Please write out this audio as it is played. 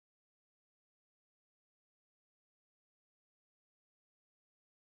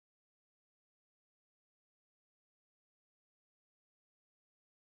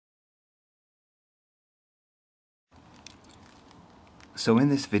So in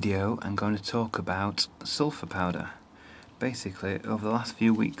this video I'm going to talk about sulfur powder. Basically, over the last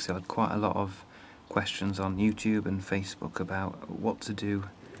few weeks I've had quite a lot of questions on YouTube and Facebook about what to do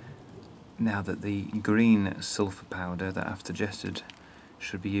now that the green sulfur powder that I've suggested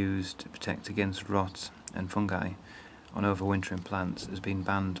should be used to protect against rot and fungi on overwintering plants has been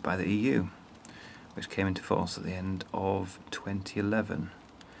banned by the EU, which came into force at the end of 2011.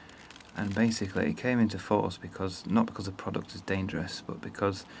 And basically it came into force because, not because the product is dangerous, but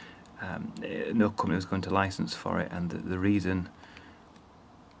because no company was going to license for it, and the reason,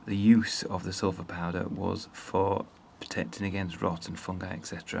 the use of the sulfur powder was for protecting against rot and fungi,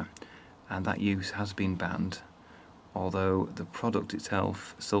 etc. And that use has been banned, although the product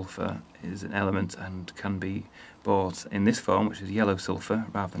itself, sulfur, is an element and can be bought in this form, which is yellow sulphur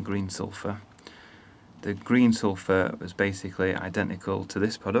rather than green sulphur. The green sulphur was basically identical to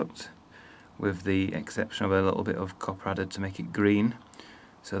this product, with the exception of a little bit of copper added to make it green,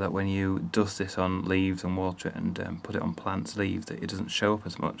 so that when you dust this on leaves and water it and put it on plants' leaves, it doesn't show up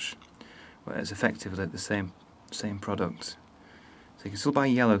as much. But it's effectively the same product. So you can still buy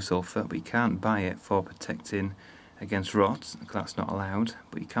yellow sulphur, but you can't buy it for protecting against rot, because that's not allowed,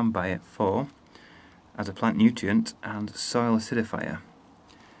 but you can buy it as a plant nutrient and soil acidifier.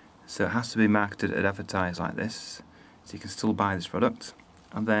 So it has to be marketed and advertised like this, so you can still buy this product.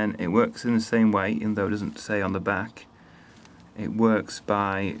 And then it works in the same way, even though it doesn't say on the back. It works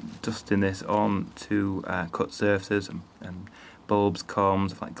by dusting this on to cut surfaces and bulbs,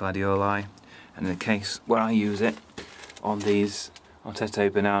 corms, like gladioli. And in the case where I use it, on these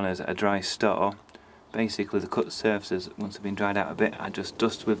Untitled bananas at a dry store, basically the cut surfaces, once they've been dried out a bit, I just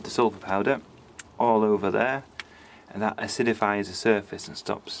dust with the sulfur powder all over there, and that acidifies the surface and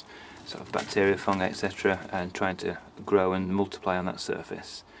stops sort of bacteria, fungi, etc. and trying to grow and multiply on that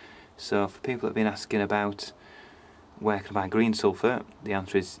surface. So for people that have been asking about where can I buy green sulphur, the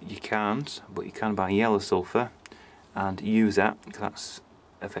answer is you can't, but you can buy yellow sulphur and use that, because that's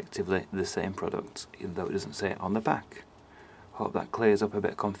effectively the same product, even though it doesn't say it on the back. Hope that clears up a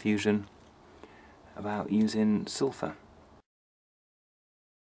bit of confusion about using sulphur.